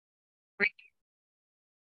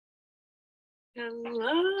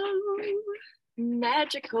Hello,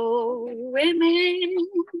 magical women.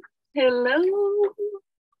 Hello.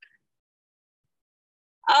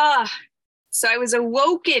 So I was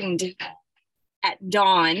awoken at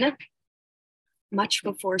dawn, much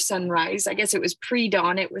before sunrise. I guess it was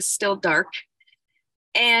pre-dawn, it was still dark.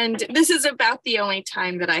 And this is about the only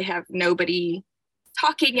time that I have nobody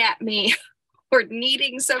talking at me or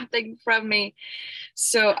needing something from me.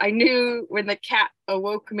 So I knew when the cat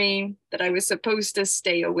awoke me that I was supposed to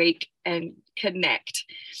stay awake and connect.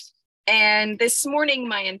 And this morning,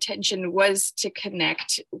 my intention was to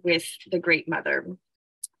connect with the Great Mother,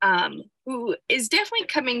 who is definitely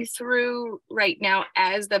coming through right now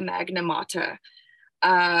as the Magna Mater.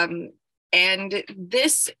 And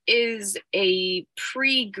this is a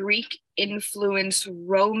pre-Greek influence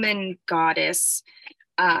Roman goddess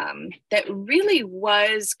that really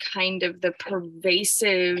was kind of the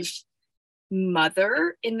pervasive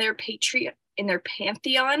mother in their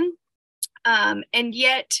pantheon. And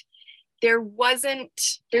yet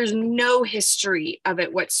there's no history of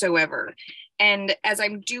it whatsoever. And as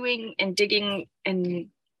I'm doing and digging and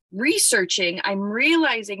researching, I'm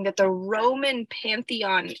realizing that the Roman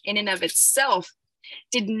pantheon in and of itself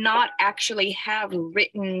did not actually have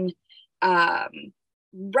written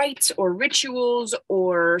rites or rituals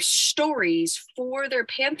or stories for their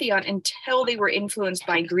pantheon until they were influenced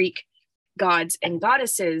by Greek gods and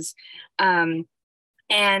goddesses. And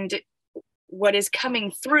what is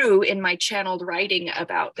coming through in my channeled writing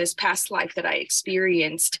about this past life that I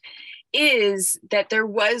experienced is that there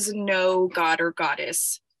was no god or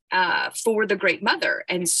goddess for the Great Mother.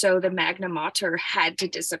 And so the Magna Mater had to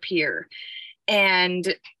disappear.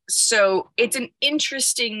 And so it's an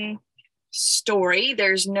interesting story.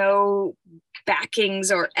 There's no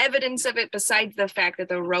backings or evidence of it besides the fact that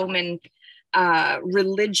the Roman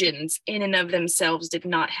religions in and of themselves did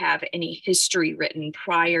not have any history written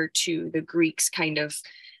prior to the Greeks kind of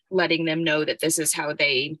letting them know that this is how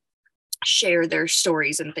they share their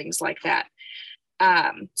stories and things like that.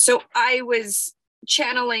 So I was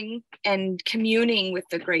channeling and communing with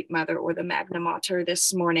the Great Mother or the Magna Mater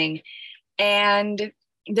this morning, and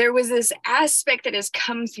there was this aspect that has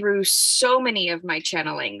come through so many of my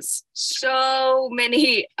channelings, so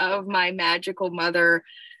many of my magical mother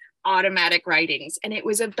automatic writings, and it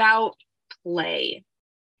was about play.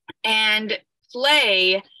 And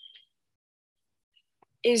play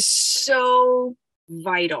is so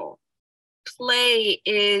vital. Play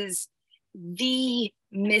is the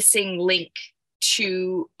missing link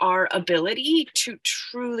to our ability to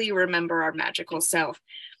truly remember our magical self.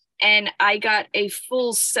 And I got a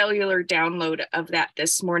full cellular download of that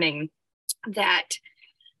this morning, that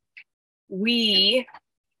we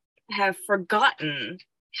have forgotten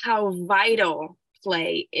how vital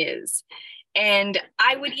play is. And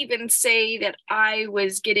I would even say that I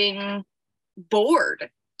was getting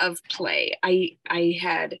bored of play. I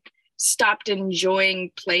had stopped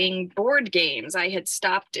enjoying playing board games. I had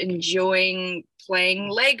stopped enjoying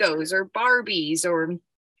playing Legos or Barbies or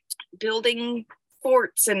building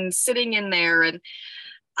forts and sitting in there. And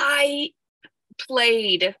I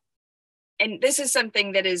played, and this is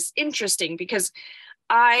something that is interesting because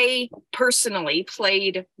I personally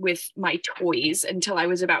played with my toys until I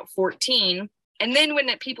was about 14. And then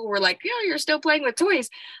when people were like, "Oh, you're still playing with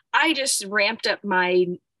toys," I just ramped up my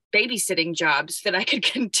babysitting jobs that I could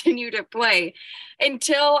continue to play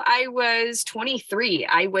until I was 23.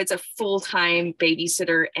 I was a full-time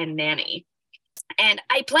babysitter and nanny. And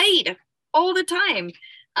I played all the time.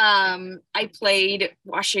 I played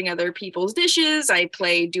washing other people's dishes. I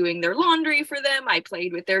played doing their laundry for them. I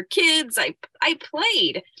played with their kids. I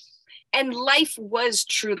played. And life was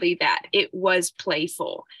truly that. It was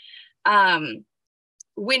playful.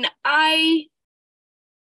 When I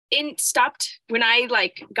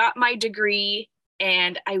got my degree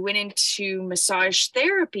and I went into massage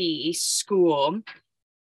therapy school,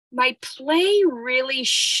 my play really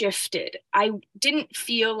shifted. I didn't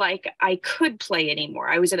feel like I could play anymore.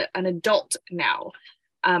 I was an adult now.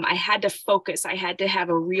 I had to focus. I had to have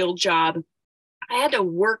a real job. I had to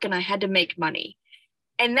work and I had to make money.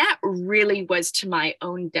 And that really was to my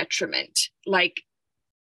own detriment. Like,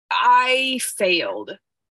 I failed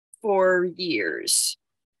for years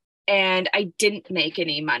and I didn't make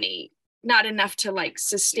any money, not enough to like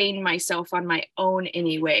sustain myself on my own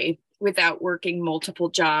anyway, without working multiple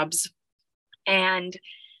jobs. And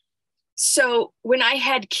so when I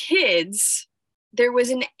had kids, there was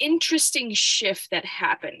an interesting shift that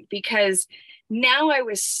happened because now I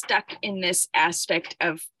was stuck in this aspect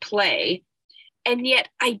of play. And yet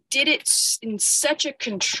I did it in such a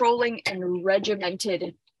controlling and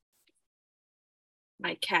regimented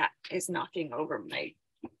My cat is knocking over my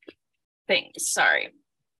things. Sorry.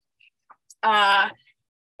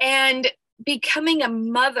 And becoming a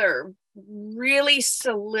mother really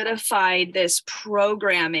solidified this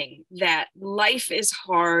programming that life is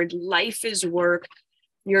hard, life is work.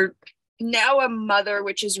 You're now a mother,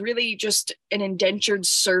 which is really just an indentured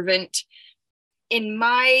servant. In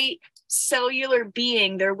my cellular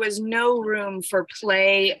being, there was no room for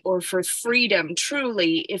play or for freedom,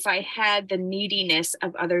 truly, if I had the neediness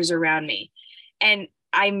of others around me. And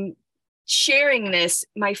I'm sharing this,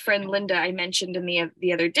 my friend Linda, I mentioned in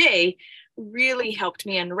the other day, really helped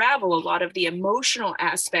me unravel a lot of the emotional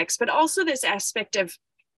aspects, but also this aspect of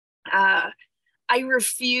I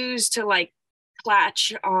refuse to like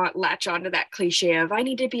latch onto that cliche of I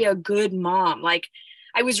need to be a good mom. Like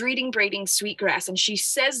I was reading Braiding Sweetgrass, and she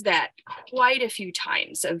says that quite a few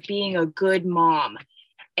times of being a good mom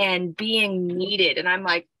and being needed. And I'm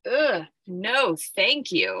like, ugh, no,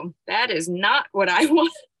 thank you. That is not what I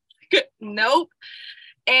want. Nope.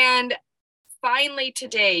 And finally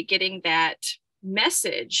today, getting that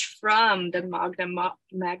message from the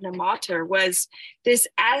Magna Mater was this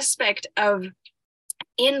aspect of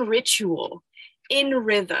in ritual, in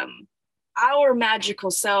rhythm, our magical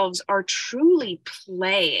selves are truly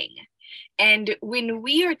playing. And when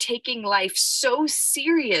we are taking life so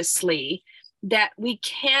seriously that we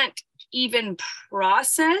can't even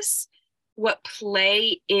process what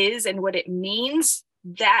play is and what it means,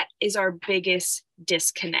 that is our biggest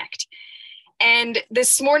disconnect. And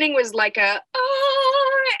this morning was like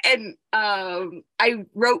and I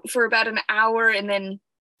wrote for about an hour, and then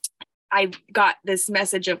I got this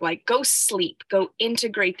message of like, go sleep, go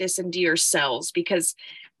integrate this into your cells, because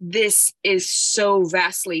this is so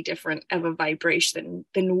vastly different of a vibration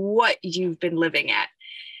than what you've been living at.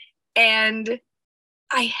 And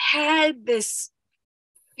I had this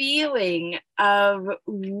feeling of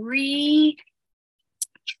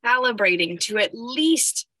recalibrating to at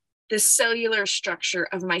least the cellular structure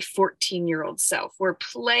of my 14-year-old self, where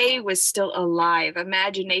play was still alive,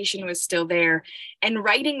 imagination was still there. And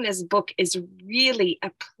writing this book is really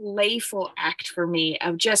a playful act for me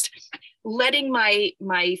of just letting my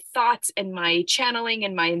thoughts and my channeling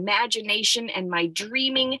and my imagination and my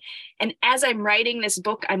dreaming. And as I'm writing this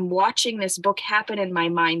book, I'm watching this book happen in my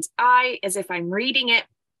mind's eye as if I'm reading it.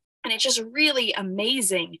 And it's just really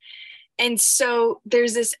amazing. And so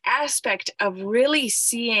there's this aspect of really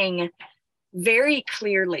seeing very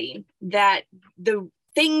clearly that the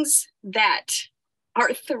things that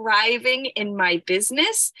are thriving in my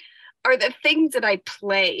business are the things that I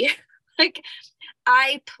play. Like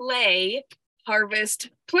I play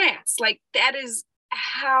harvest plants. Like that is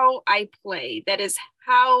how I play. That is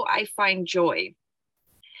how I find joy.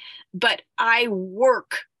 But I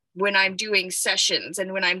work when I'm doing sessions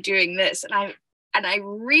and when I'm doing this, and I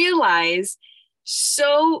realize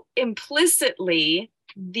so implicitly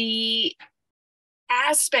the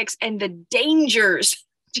aspects and the dangers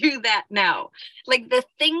to that now. Like the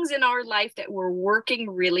things in our life that we're working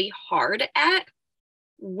really hard at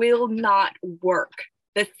will not work.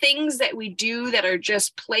 The things that we do that are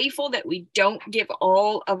just playful, that we don't give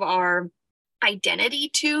all of our identity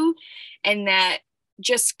to, and that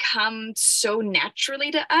just come so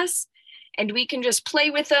naturally to us, and we can just play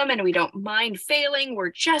with them and we don't mind failing.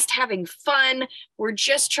 We're just having fun. We're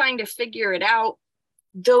just trying to figure it out.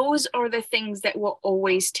 Those are the things that will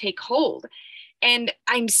always take hold. And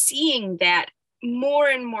I'm seeing that more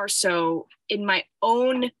and more so in my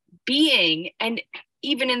own being, and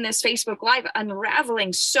even in this Facebook Live,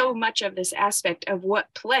 unraveling so much of this aspect of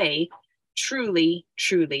what play truly,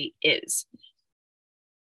 truly is.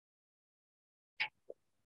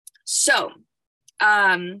 So,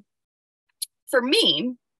 for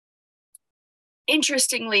me,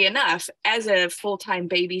 interestingly enough, as a full-time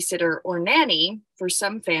babysitter or nanny for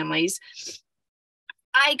some families,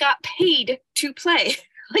 I got paid to play.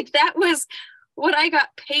 Like that was what I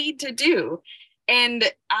got paid to do. And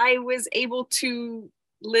I was able to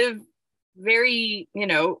live very,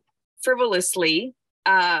 frivolously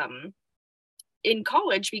in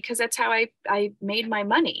college, because that's how I made my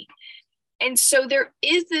money. And so there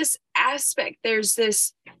is this aspect, there's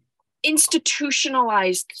this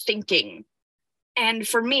institutionalized thinking. And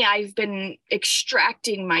for me, I've been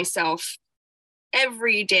extracting myself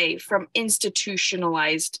every day from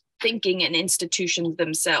institutionalized thinking and institutions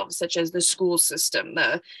themselves, such as the school system,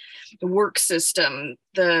 the work system,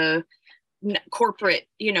 the corporate,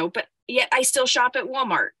 but yet I still shop at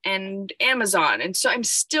Walmart and Amazon. And so I'm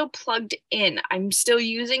still plugged in. I'm still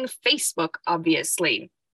using Facebook, obviously.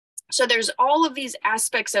 So there's all of these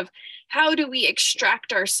aspects of how do we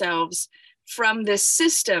extract ourselves from this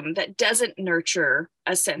system that doesn't nurture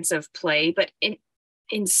a sense of play, but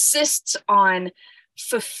insists on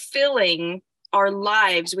fulfilling our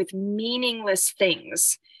lives with meaningless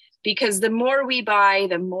things. Because the more we buy,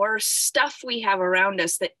 the more stuff we have around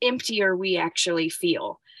us, the emptier we actually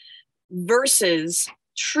feel, versus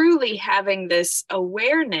truly having this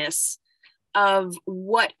awareness of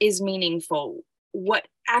what is meaningful, what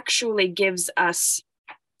actually gives us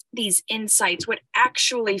these insights, what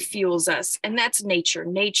actually fuels us. And that's nature.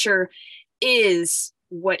 Nature is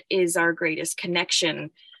what is our greatest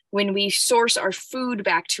connection. When we source our food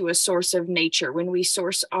back to a source of nature, when we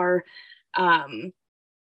source our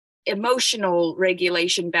emotional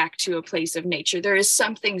regulation back to a place of nature, there is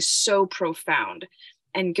something so profound.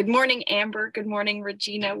 And good morning, Amber. Good morning,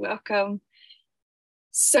 Regina. Welcome.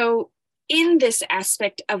 So in this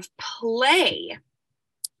aspect of play,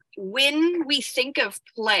 when we think of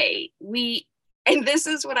play, and this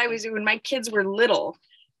is what I was doing when my kids were little,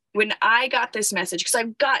 when I got this message, because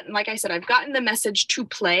I've gotten the message to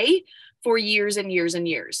play for years and years and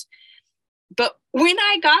years. But when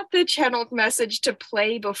I got the channeled message to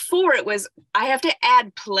play before, it was, I have to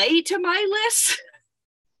add play to my list.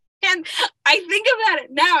 And I think about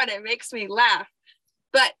it now and it makes me laugh.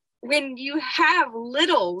 But when you have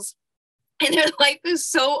littles and their life is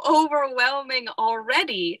so overwhelming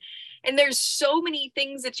already, and there's so many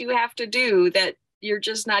things that you have to do that you're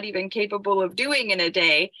just not even capable of doing in a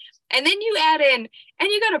day, and then you add in, and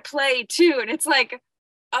you got to play too, and it's like,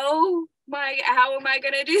 oh my, how am I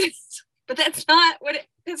going to do this? But that's not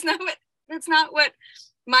what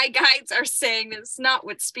my guides are saying. That's not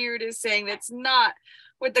what Spirit is saying. That's not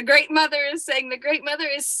what the Great Mother is saying. The Great Mother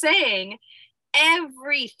is saying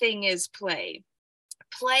everything is play.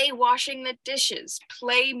 Play washing the dishes,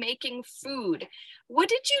 play making food. What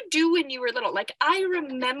did you do when you were little? Like, I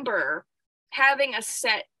remember having a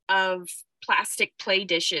set of plastic play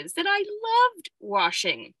dishes that I loved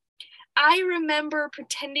washing. I remember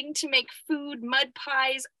pretending to make food, mud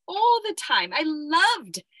pies all the time. I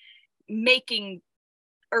loved making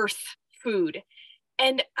earth food.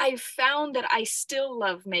 And I found that I still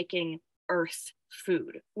love making earth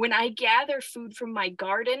food. When I gather food from my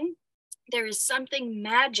garden, there is something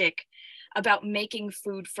magic about making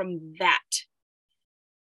food from that.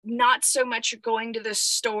 Not so much going to the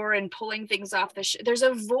store and pulling things off there's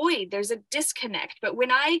a void, there's a disconnect. But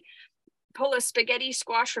when I pull a spaghetti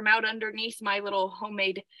squash from out underneath my little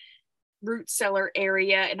homemade root cellar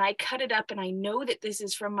area and I cut it up and I know that this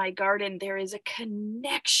is from my garden, there is a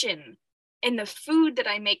connection, and the food that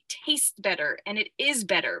I make tastes better, and it is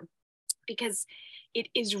better because it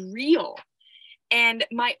is real. And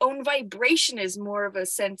my own vibration is more of a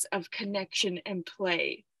sense of connection and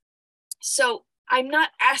play. So I'm not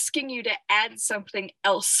asking you to add something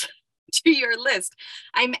else to your list.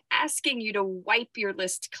 I'm asking you to wipe your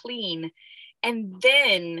list clean and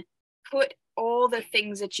then put all the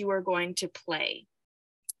things that you are going to play.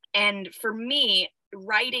 And for me,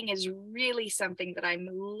 writing is really something that I'm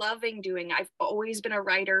loving doing. I've always been a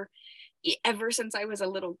writer. Ever since I was a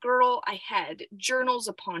little girl, I had journals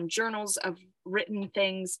upon journals of written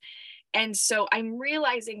things. And so I'm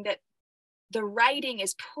realizing that the writing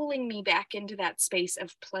is pulling me back into that space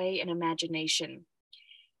of play and imagination.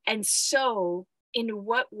 And so, in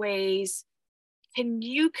what ways can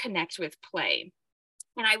you connect with play?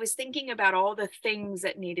 And I was thinking about all the things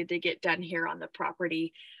that needed to get done here on the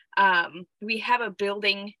property. We have a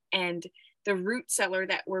building, and the root cellar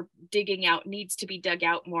that we're digging out needs to be dug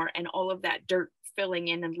out more, and all of that dirt filling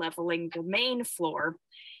in and leveling the main floor.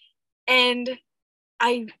 And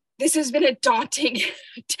this has been a daunting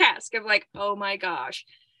task of like, oh my gosh,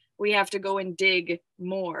 we have to go and dig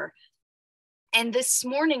more. And this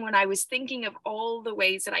morning, when I was thinking of all the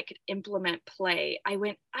ways that I could implement play, I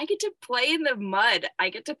get to play in the mud. I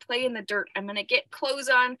get to play in the dirt. I'm going to get clothes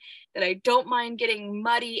on that I don't mind getting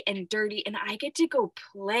muddy and dirty, and I get to go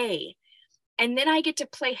play. And then I get to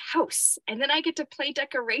play house, and then I get to play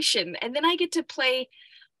decoration, and then I get to play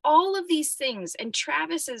all of these things. And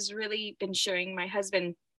Travis has really been showing my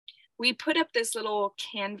husband, we put up this little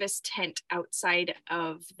canvas tent outside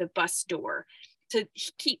of the bus door to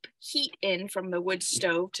keep heat in from the wood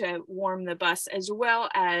stove to warm the bus, as well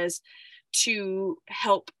as to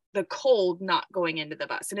help the cold not going into the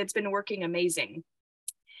bus. And it's been working amazing.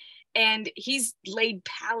 And he's laid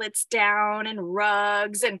pallets down and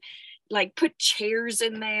rugs and like put chairs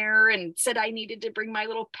in there and said I needed to bring my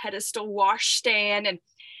little pedestal wash stand. And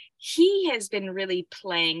he has been really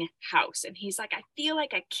playing house. And he's like, I feel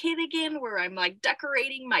like a kid again, where I'm like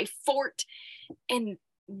decorating my fort. And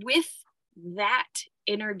with that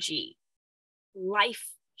energy,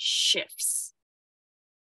 life shifts.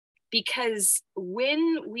 because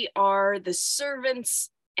when we are the servants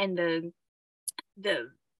and the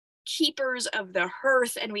keepers of the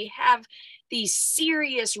hearth, and we have these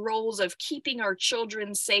serious roles of keeping our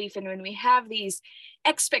children safe, and when we have these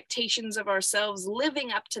expectations of ourselves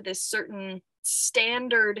living up to this certain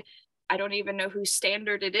standard, I don't even know whose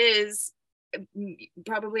standard it is,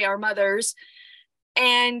 probably our mothers,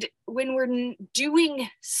 and when we're doing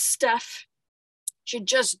stuff to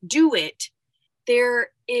just do it, there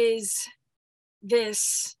is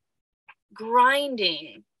this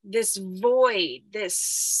grinding, this void, this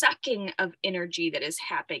sucking of energy that is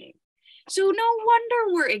happening. So no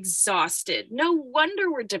wonder we're exhausted. No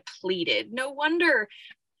wonder we're depleted. No wonder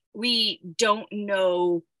we don't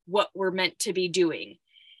know what we're meant to be doing.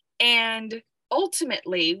 And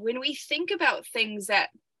ultimately, when we think about things that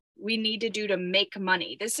we need to do to make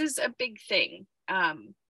money, this is a big thing.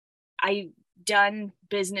 I've done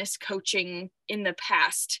business coaching in the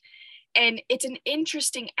past, and it's an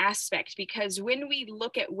interesting aspect because when we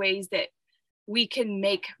look at ways that we can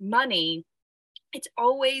make money, it's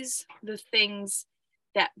always the things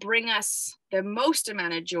that bring us the most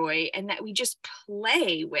amount of joy and that we just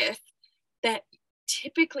play with that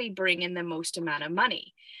typically bring in the most amount of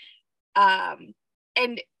money. And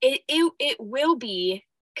it will be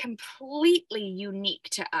completely unique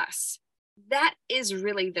to us. That is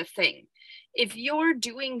really the thing. If you're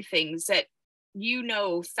doing things that you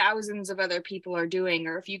know thousands of other people are doing,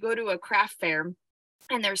 or if you go to a craft fair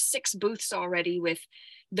and there's 6 booths already with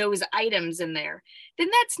those items in there, then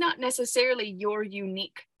that's not necessarily your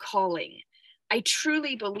unique calling. I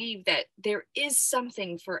truly believe that there is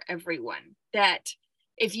something for everyone, that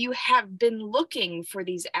if you have been looking for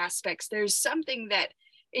these aspects, there's something that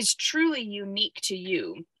is truly unique to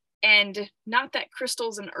you. And not that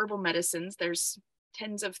crystals and herbal medicines, there's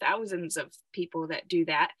tens of thousands of people that do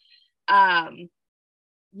that.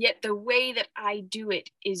 Yet the way that I do it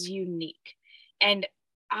is unique. And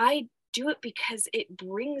I do it because it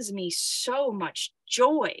brings me so much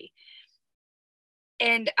joy.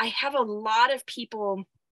 And I have a lot of people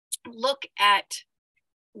look at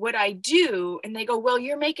what I do and they go, well,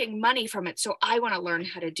 you're making money from it, so I want to learn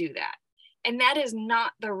how to do that. And that is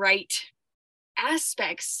not the right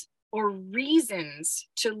aspects or reasons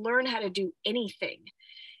to learn how to do anything.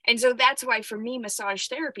 And so that's why for me, massage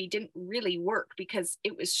therapy didn't really work, because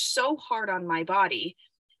it was so hard on my body.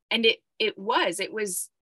 And it was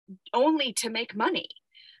only to make money.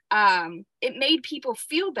 It made people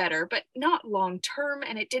feel better, but not long term,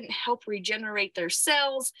 and it didn't help regenerate their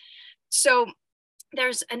cells. So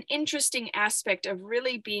there's an interesting aspect of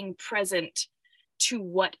really being present to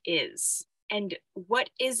what is, and what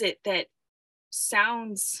is it that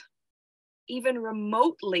sounds even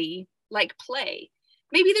remotely like play.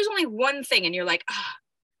 Maybe there's only one thing and you're like,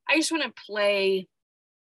 I just want to play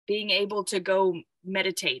being able to go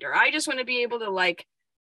meditate, or I just want to be able to like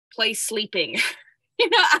play sleeping.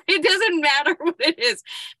 It doesn't matter what it is.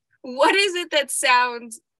 What is it that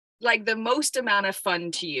sounds like the most amount of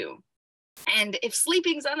fun to you? And if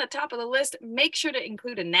sleeping's on the top of the list, make sure to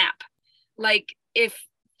include a nap. Like if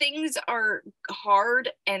things are hard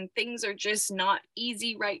and things are just not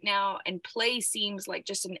easy right now, and play seems like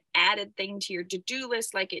just an added thing to your to-do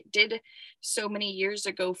list like it did so many years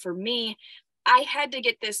ago for me, I had to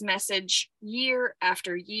get this message year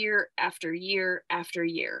after year after year after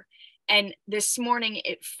year. And this morning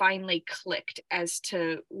it finally clicked as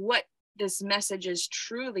to what this message is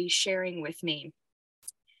truly sharing with me.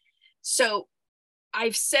 So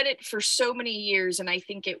I've said it for so many years, and I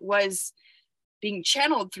think it was being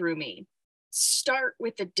channeled through me. Start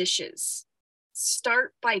with the dishes.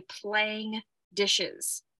 Start by playing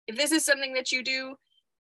dishes. If this is something that you do,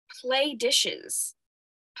 play dishes,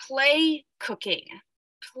 play cooking,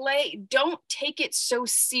 don't take it so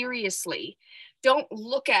seriously. Don't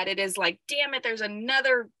look at it as like, damn it, there's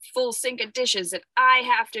another full sink of dishes that I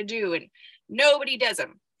have to do and nobody does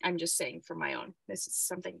them. I'm just saying for my own, this is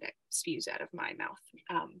something that spews out of my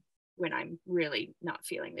mouth when I'm really not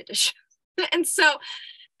feeling the dishes. And so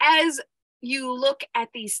as you look at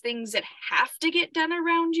these things that have to get done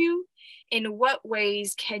around you, in what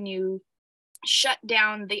ways can you shut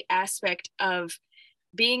down the aspect of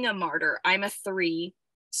being a martyr? I'm a 3,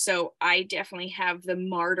 so I definitely have the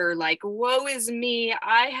martyr, like, woe is me,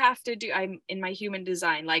 I'm in my human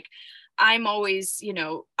design, like I'm always,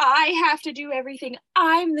 I have to do everything,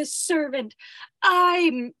 I'm the servant,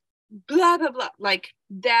 I'm blah blah blah. Like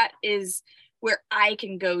that is where I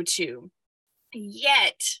can go to.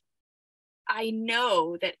 Yet I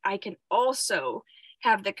know that I can also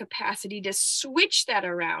have the capacity to switch that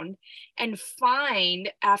around and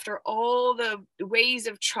find, after all the ways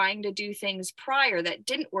of trying to do things prior that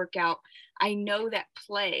didn't work out, I know that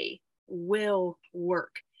play will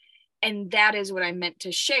work. And that is what I meant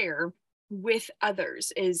to share with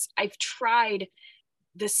others. Is I've tried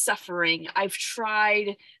the suffering, I've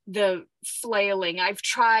tried the flailing, I've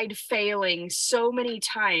tried failing so many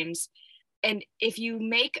times. And if you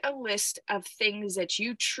make a list of things that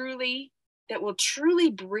will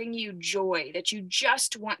truly bring you joy, that you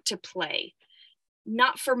just want to play,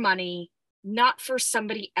 not for money, not for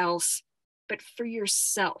somebody else, but for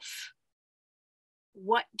yourself,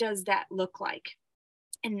 what does that look like?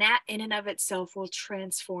 And that in and of itself will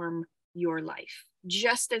transform your life,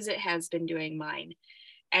 just as it has been doing mine,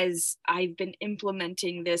 as I've been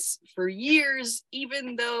implementing this for years,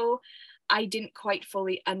 even though I didn't quite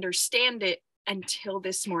fully understand it until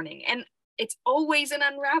this morning. And it's always an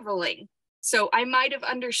unraveling. So I might have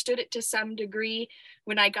understood it to some degree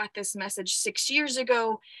when I got this message 6 years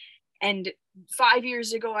ago. And 5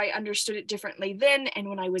 years ago, I understood it differently then. And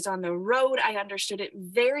when I was on the road, I understood it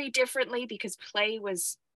very differently, because play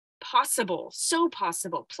was possible, so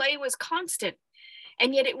possible. Play was constant.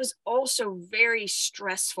 And yet it was also very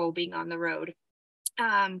stressful being on the road.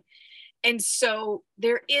 And so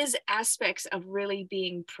there is aspects of really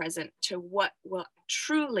being present to what will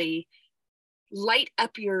truly light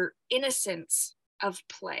up your innocence of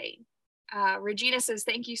play. Regina says,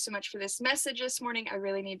 thank you so much for this message this morning. I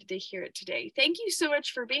really needed to hear it today. Thank you so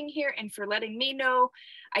much for being here and for letting me know.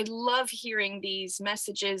 I love hearing these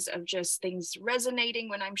messages of just things resonating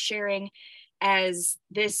when I'm sharing, as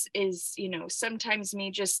this is, sometimes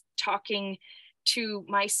me just talking to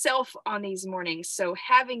myself on these mornings. So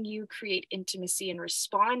having you create intimacy and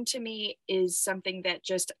respond to me is something that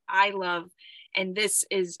just I love. And this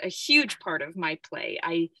is a huge part of my play.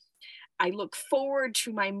 I look forward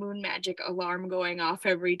to my Moon Magic alarm going off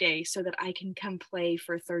every day so that I can come play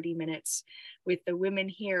for 30 minutes with the women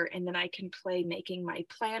here. And then I can play making my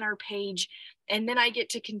planner page. And then I get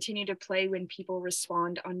to continue to play when people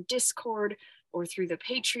respond on Discord or through the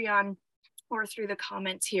Patreon or through the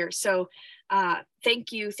comments here. So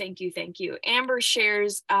thank you, thank you, thank you. Amber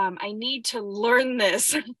shares, I need to learn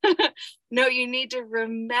this. No, you need to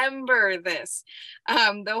remember this.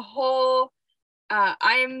 The whole,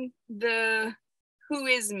 I'm the who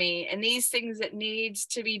is me, and these things that needs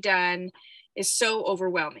to be done is so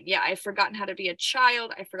overwhelming. Yeah, I've forgotten how to be a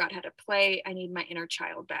child. I forgot how to play. I need my inner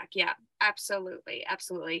child back. Yeah, absolutely,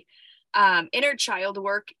 absolutely. Inner child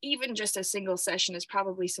work, even just a single session, is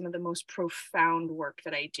probably some of the most profound work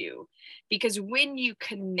that I do, because when you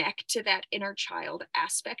connect to that inner child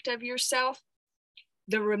aspect of yourself,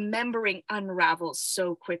 the remembering unravels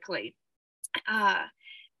so quickly.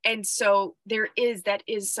 And so that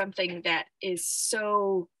is something that is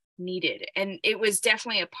so needed. And it was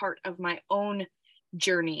definitely a part of my own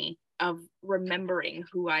journey of remembering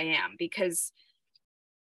who I am, because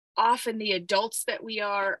often the adults that we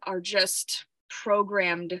are just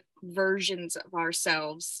programmed versions of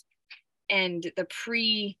ourselves. And the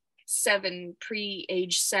pre-age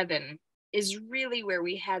 7 is really where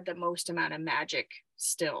we had the most amount of magic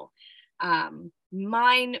still.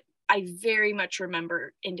 Mine, I very much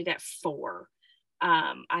remember ended at 4.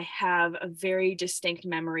 I have a very distinct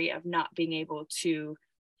memory of not being able to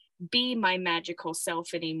be my magical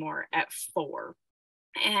self anymore at 4.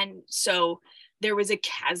 And so there was a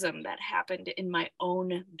chasm that happened in my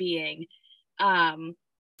own being,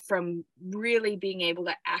 from really being able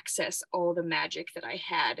to access all the magic that I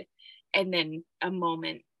had, and then a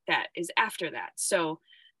moment that is after that. So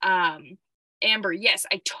Amber, yes,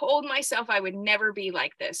 I told myself I would never be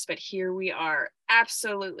like this, but here we are.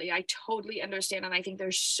 Absolutely. I totally understand. And I think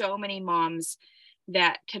there's so many moms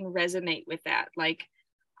that can resonate with that. Like,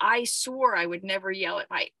 I swore I would never yell at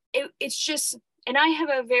it's just, and I have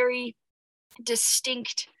a very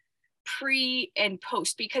distinct pre and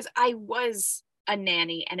post, because I was a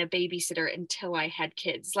nanny and a babysitter until I had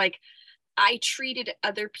kids. Like, I treated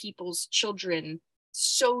other people's children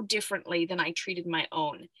so differently than I treated my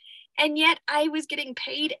own. And yet I was getting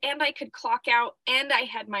paid, and I could clock out, and I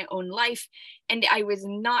had my own life, and I was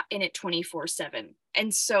not in it 24/7.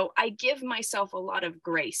 And so I give myself a lot of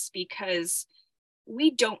grace, because we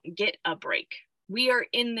don't get a break. We are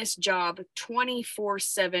in this job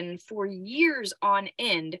 24/7 for years on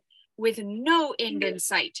end with no end in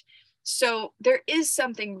sight. So there is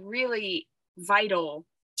something really vital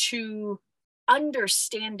to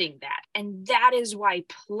understanding that. And that is why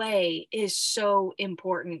play is so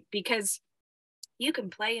important, because you can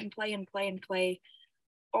play and play and play and play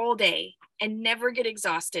all day and never get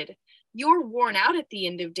exhausted. you're worn out at the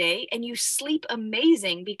end of day and you sleep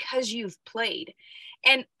amazing because you've played.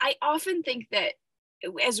 And I often think that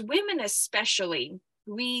as women, especially,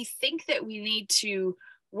 we think that we need to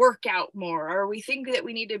work out more, or we think that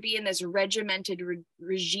we need to be in this regimented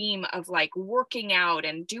regime of like working out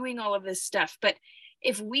and doing all of this stuff. But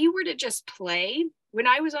if we were to just play, when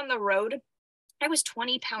I was on the road, I was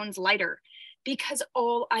 20 pounds lighter because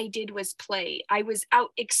all I did was play. I was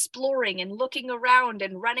out exploring and looking around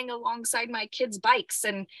and running alongside my kids' bikes.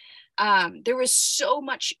 And there was so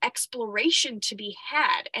much exploration to be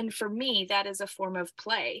had. And for me, that is a form of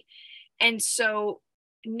play. And so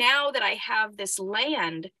now that I have this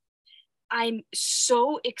land, I'm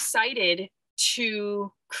so excited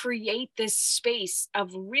to create this space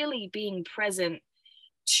of really being present,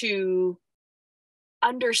 to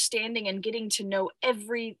understanding and getting to know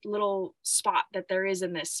every little spot that there is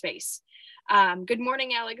in this space. Good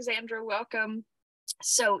morning, Alexandra. Welcome.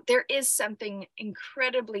 So there is something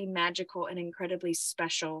incredibly magical and incredibly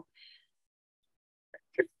special,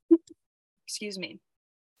 excuse me,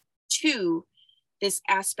 to this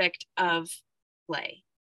aspect of play.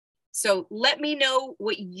 So let me know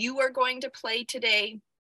what you are going to play today.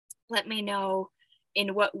 Let me know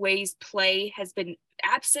in what ways play has been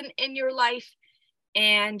absent in your life,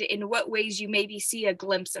 and in what ways you maybe see a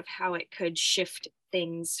glimpse of how it could shift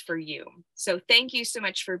things for you. So thank you so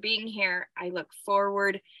much for being here. I look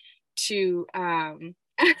forward to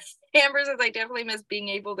Amber says, I definitely miss being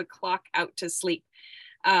able to clock out to sleep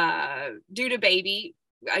due to baby.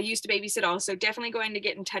 I used to babysit also. Definitely going to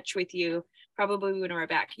get in touch with you probably when we're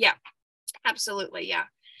back. Yeah, absolutely. Yeah.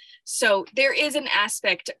 So there is an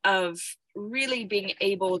aspect of really being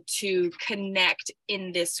able to connect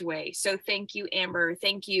in this way. So thank you, Amber.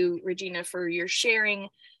 Thank you, Regina, for your sharing.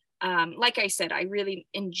 Like I said, I really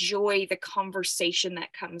enjoy the conversation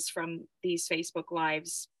that comes from these Facebook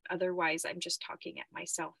Lives. Otherwise, I'm just talking at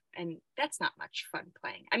myself, and that's not much fun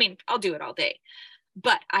playing. I mean, I'll do it all day,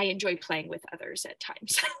 but I enjoy playing with others at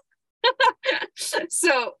times.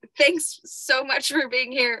 So thanks so much for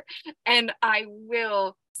being here, and I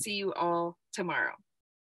will see you all tomorrow.